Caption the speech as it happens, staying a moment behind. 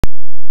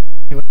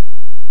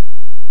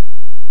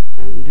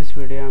this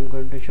video I'm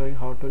going to show you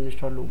how to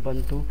install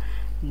Ubuntu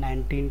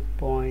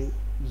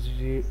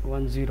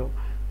 19.10.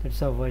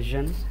 That's a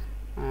version,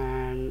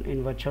 and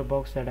in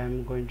VirtualBox that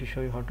I'm going to show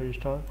you how to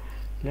install.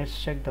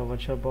 Let's check the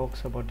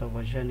VirtualBox about the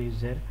version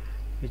is there,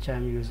 which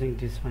I'm using.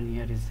 This one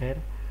here is there,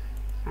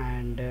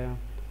 and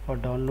for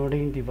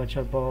downloading the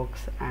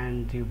VirtualBox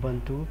and the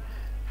Ubuntu,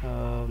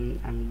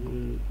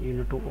 and you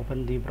need to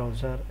open the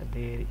browser.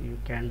 There you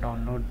can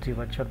download the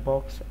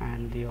VirtualBox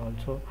and the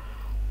also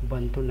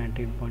Ubuntu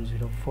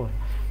 19.04.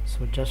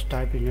 so just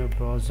type in your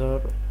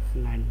browser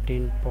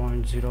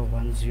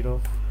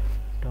 19.010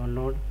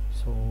 download.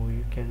 So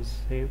you can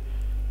see,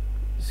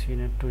 so you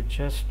need to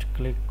just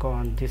click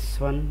on this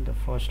one, the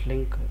first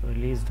link,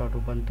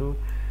 release.ubuntu,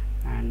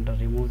 and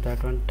remove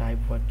that one, type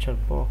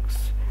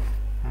VirtualBox,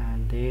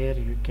 and there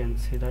you can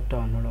see the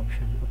download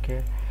option.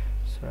 Okay,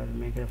 so I'll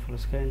make a full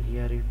screen.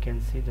 Here you can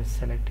see the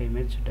select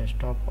image,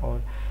 desktop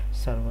or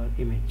server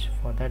image.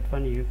 For that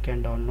one you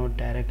can download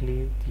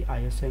directly the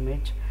ISO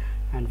image,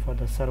 and for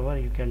the server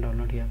you can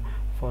download here.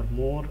 For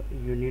more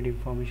you need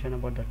information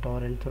about the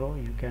torrent throw,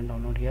 you can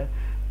download here.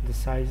 The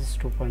size is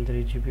 2.3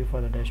 GB for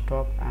the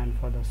desktop, and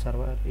for the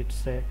server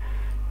it's a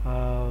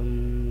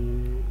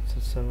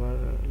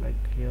server,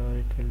 like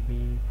here it will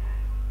be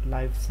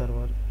live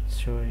server, it's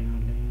showing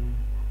only.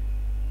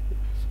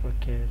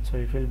 Okay, so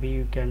it will be,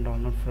 you can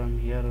download from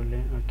here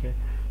only. Okay,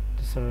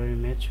 the server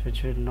image,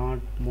 which will not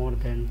more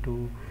than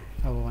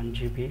 1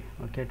 GB.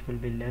 Okay, it will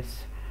be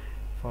less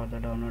for the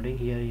downloading.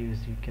 Here you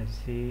can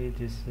see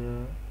this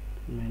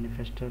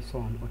manifesto, so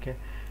on. Okay,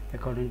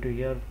 according to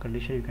your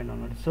condition you can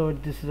download. So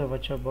this is a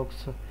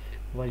VirtualBox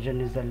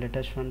version, is the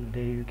latest one.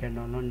 There you can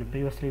download. In the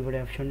previously video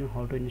I have shown you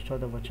how to install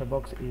the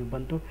VirtualBox in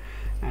Ubuntu,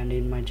 and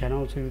in my channel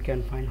also you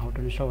can find how to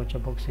install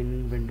VirtualBox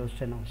in Windows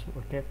 10 also.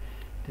 Okay,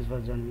 this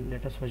version,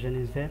 latest version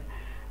is there,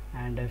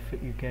 and if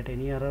you get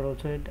any error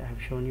also, I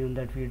have shown you in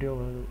that video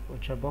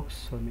VirtualBox.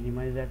 So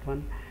minimize that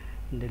one.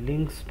 The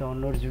links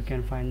downloads you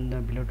can find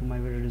below to my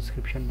video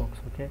description box.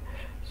 Okay,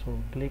 so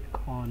click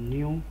on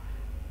new,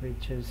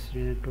 which is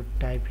you need to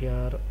type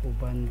here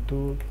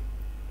Ubuntu,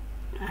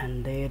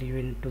 and there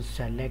you need to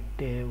select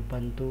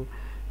Ubuntu.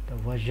 The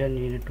version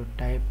you need to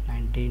type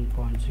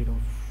 19.04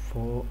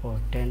 or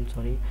 10,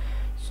 sorry.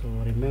 So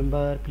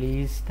remember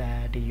please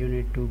that you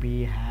need to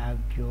have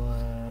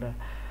your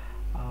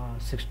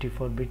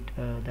 64-bit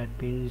that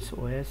means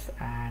OS,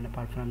 and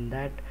apart from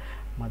that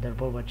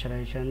motherboard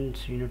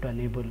virtualizations you need to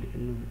enable.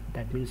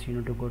 That means you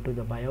need to go to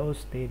the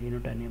BIOS. There you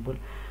need to enable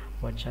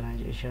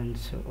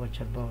virtualizations,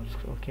 VirtualBox.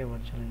 Okay,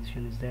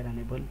 virtualization is there,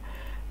 enable.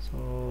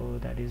 So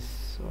that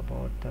is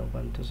about the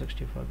Ubuntu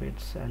 64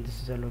 bits, and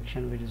this is a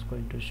location which is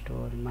going to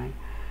store in my,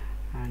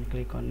 and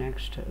click on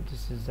next.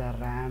 This is the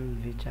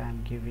RAM which I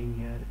am giving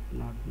here,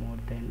 not more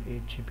than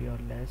 8 GB or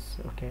less.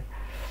 Okay,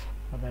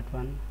 for that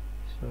one,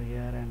 so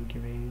here I am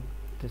giving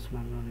this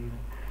one only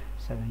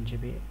 7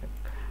 GB.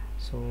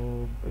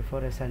 So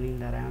before assigning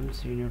the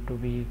RAMs you need to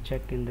be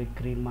checked in the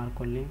green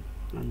mark only,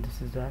 and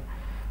this is the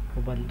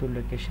Ubuntu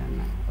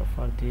location.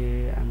 For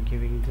the I'm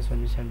giving this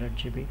one is 100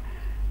 GB.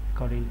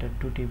 According to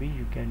 2 TB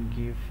you can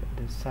give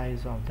the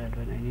size of that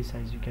one, any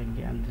size you can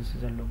give, and this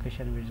is a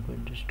location which is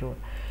going to store.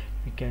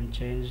 You can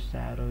change the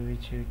arrow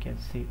which you can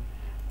see.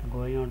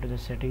 Going on to the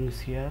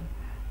settings here,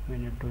 we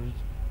need to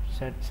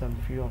set some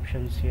few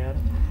options here.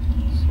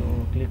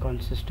 So click on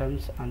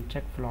systems,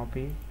 uncheck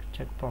floppy,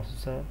 check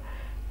processor.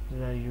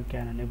 You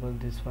can enable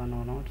this one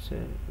or not. So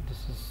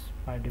this is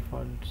by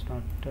default, it's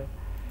not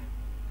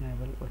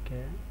enable.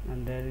 Okay,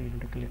 and there you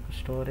need to click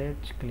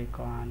storage, click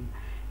on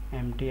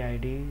empty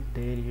ID.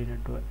 There you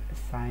need to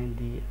assign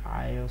the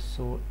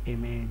ISO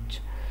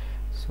image.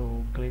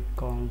 So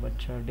click on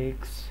virtual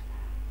disks,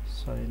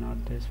 sorry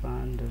not this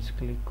one, just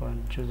click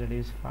on choose a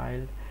disk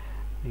file.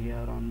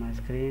 Here on my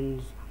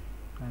screens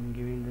I'm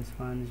giving this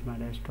one is my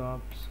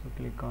desktop, so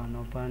click on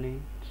open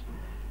it.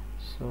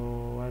 So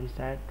once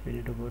that, we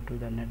need to go to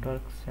the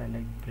network,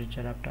 select bridge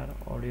adapter,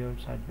 audio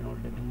has been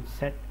already been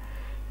set,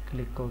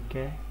 click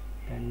OK,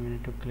 then we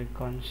need to click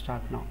on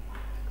start now.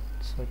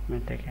 So it may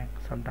take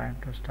some time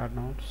to start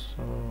now.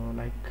 So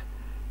like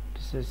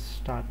this is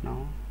start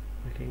now.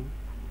 Okay,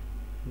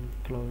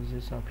 close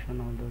this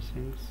option, all those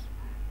things,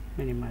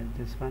 minimize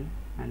this one,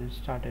 and it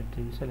started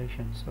the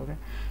installations. Okay,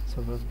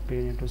 so we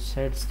need to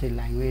set the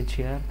language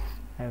here,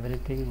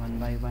 everything one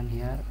by one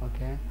here.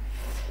 Okay,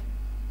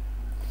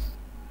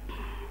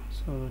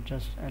 so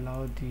just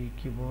allow the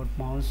keyboard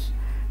mouse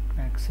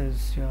to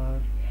access your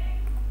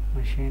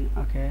machine.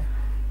 Okay,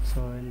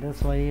 so in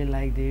this way,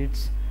 like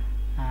this,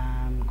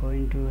 I'm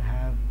going to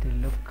have the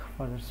look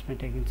for this, may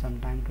taking some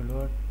time to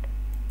load.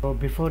 So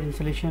before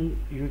installation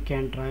you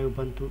can try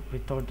Ubuntu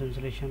without the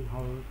installation,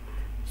 how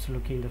it's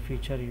looking the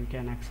feature you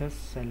can access.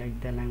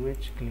 Select the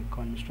language, click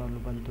on install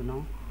Ubuntu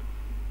now.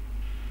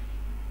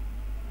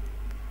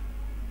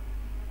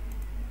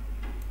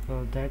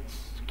 So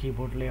that's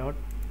keyboard layout,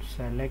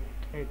 select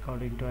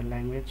according to a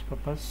language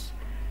purpose,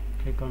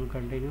 click on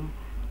continue.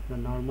 The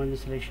normal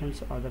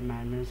installations or the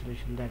manual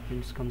installation, that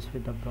means comes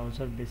with the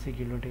browser, basic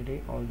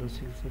utility, all those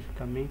things is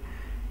coming.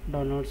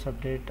 downloads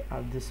update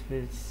this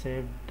is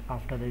saved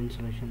after the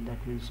installation,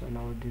 that means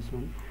allow this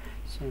one.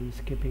 So I'm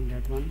skipping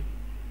that one.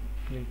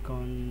 Click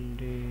on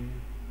the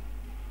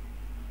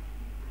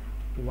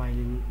while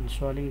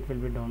installing, it will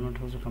be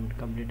download also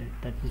completed,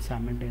 that means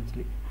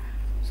simultaneously.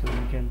 So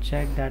you can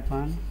check that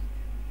one.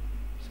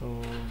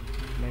 So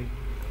like,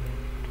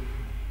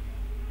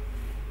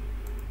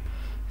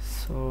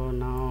 so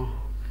now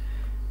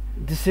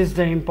this is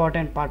the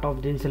important part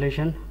of the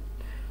installation.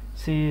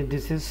 See,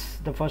 this is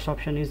the first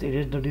option is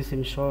erase the disk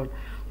install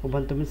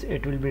Ubuntu, means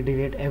it will be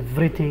delete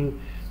everything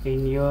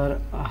in your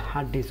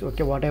hard disk.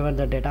 Okay, whatever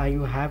the data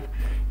you have,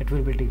 it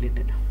will be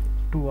deleted.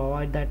 To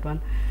avoid that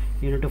one,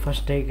 you need to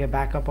first take a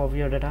backup of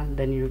your data,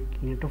 then you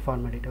need to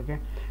format it. Okay,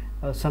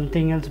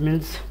 something else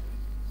means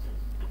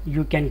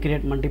you can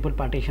create multiple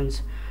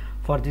partitions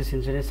for this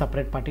installation.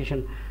 Separate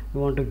partition you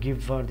want to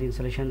give for the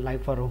installation,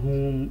 like for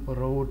home,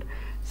 root,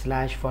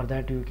 slash, for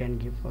that you can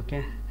give.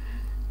 Okay,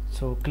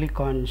 so click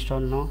on install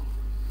now.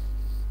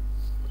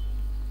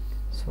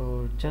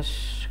 So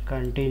just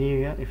continue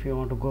here. If you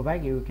want to go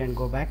back, you can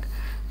go back.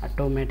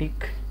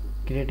 Automatic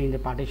creating the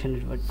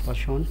partition was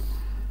shown.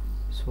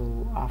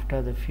 So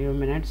after the few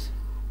minutes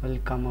will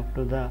come up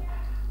to the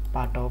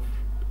part of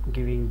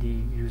giving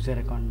the user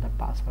account the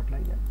password,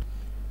 like that.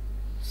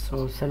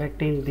 So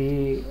selecting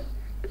the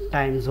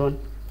time zone,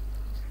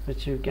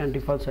 which you can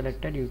default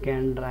selected, you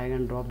can drag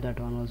and drop that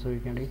one also, you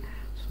can do.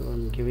 So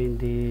I'm giving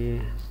the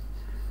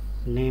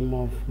name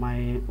of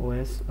my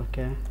OS.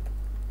 Okay,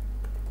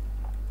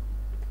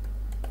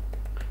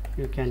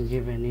 you can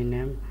give any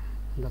name,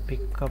 the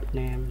pickup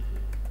name,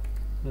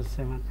 the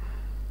 7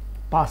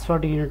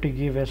 password you need to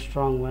give a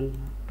strong one,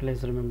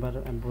 please remember,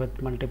 with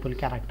multiple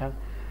character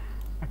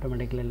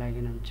automatically, like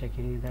I'm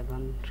checking that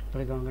one.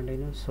 Click on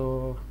continue.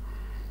 So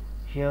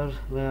here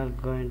we are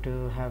going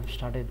to have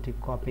started the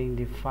copying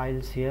the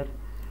files here.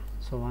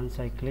 So once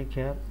I click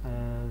here,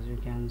 as you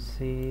can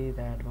see,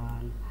 that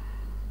one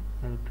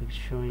will be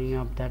showing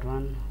up, that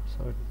one.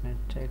 So it may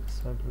take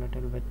a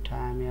little bit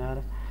time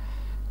here.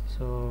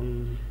 So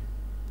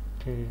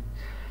okay,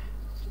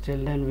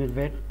 till then we'll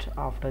wait.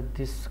 After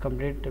this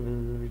complete,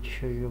 will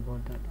show you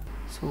about that.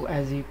 So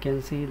as you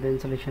can see, the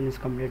installation is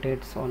completed.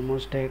 It's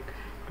almost take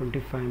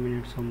 25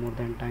 minutes or more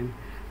than time,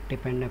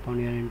 depend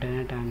upon your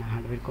internet and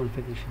hardware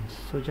configurations.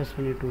 So just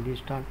we need to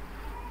restart.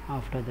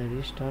 After the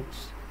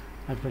restarts,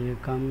 that will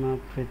come up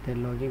with the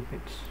login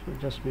page. So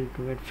just need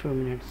to wait few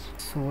minutes.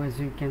 So as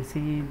you can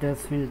see,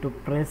 this we need to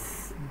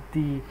press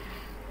the,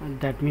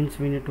 that means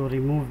we need to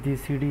remove the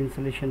CD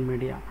installation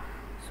media.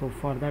 So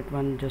for that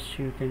one, just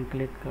you can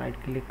right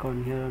click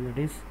on here on the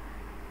disk,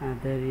 and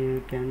there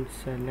you can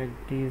select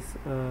this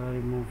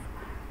remove.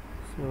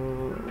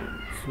 So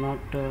it's not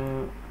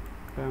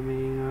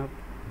coming up,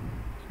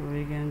 so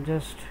we can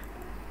just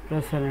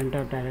press and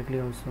enter directly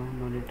also,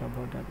 no need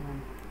about that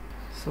one.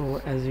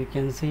 So as you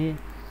can see,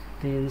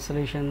 the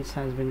installations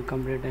has been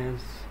completed.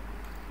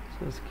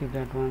 So skip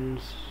that one.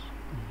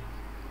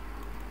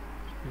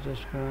 So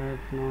just go ahead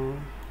now,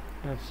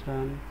 that's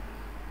done.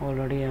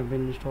 Already have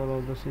been installed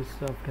all the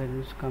software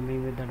is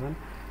coming with that one.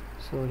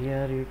 So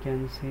here you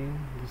can see,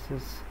 this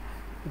is,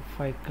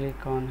 if I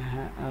click on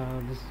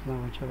this is my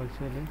virtual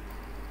actually.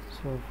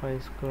 So if I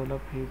scroll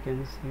up, you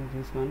can see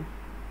this one,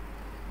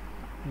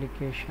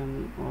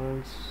 application,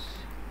 also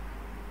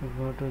you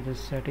go to the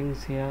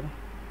settings here,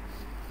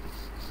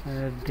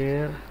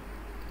 there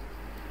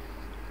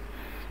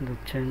the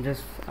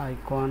changes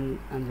icon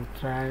and the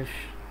trash,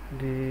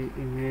 the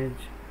image,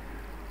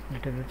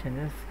 little bit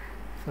changes.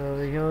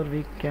 So here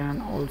we can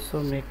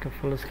also make a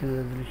full screen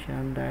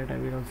resolution, that I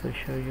will also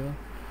show you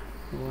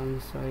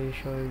once I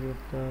show you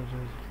the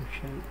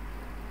resolution.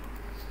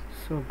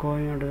 So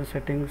going into the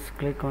settings,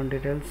 click on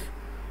details.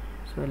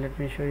 So let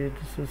me show you,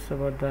 this is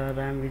about the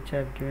RAM which I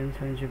have given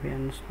 7 GB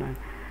and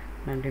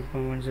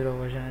 19.10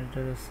 version.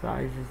 The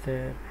size is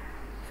there.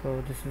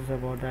 So this is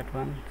about that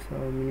one. So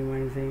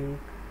minimizing,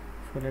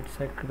 so let's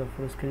check the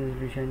full screen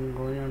resolution.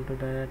 Going on to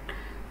that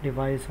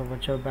device or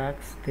virtual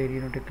box, there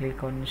you need to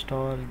click on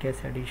install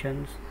guest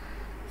editions.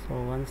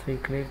 So once we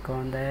click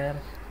on there,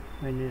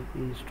 when you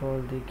install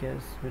the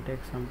guest will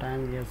take some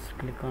time, just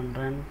click on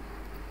run.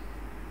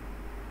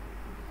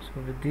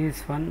 So with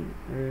this one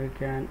we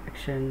can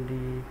extend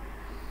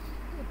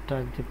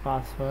the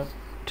password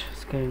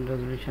screen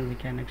resolution, we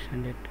can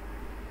extend it.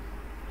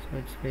 So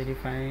it's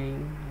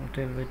verifying,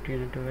 until we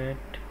need to wait.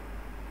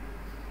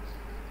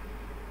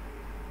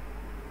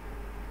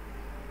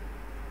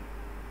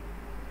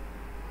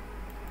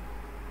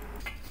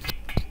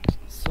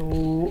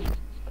 So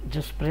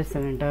just press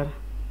and enter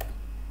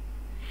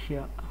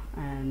here,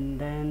 and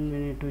then we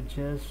need to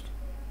just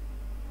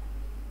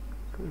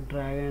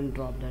drag and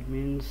drop. That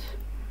means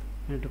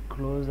we need to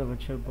close the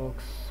virtual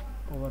box,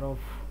 power off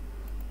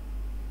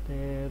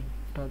there.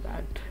 After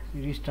that,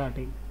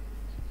 restarting,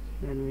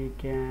 then we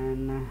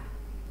can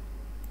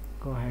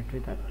go ahead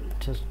with that.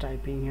 Just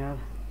typing here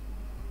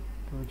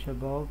the virtual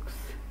box,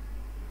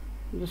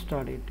 just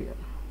start it here.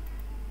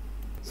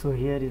 So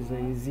here is the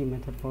easy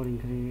method for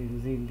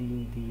increasing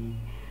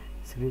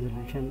the screen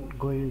resolution.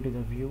 Going into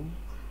the view,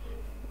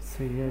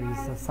 So here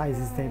is the size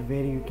is there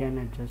where you can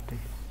adjust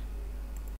it.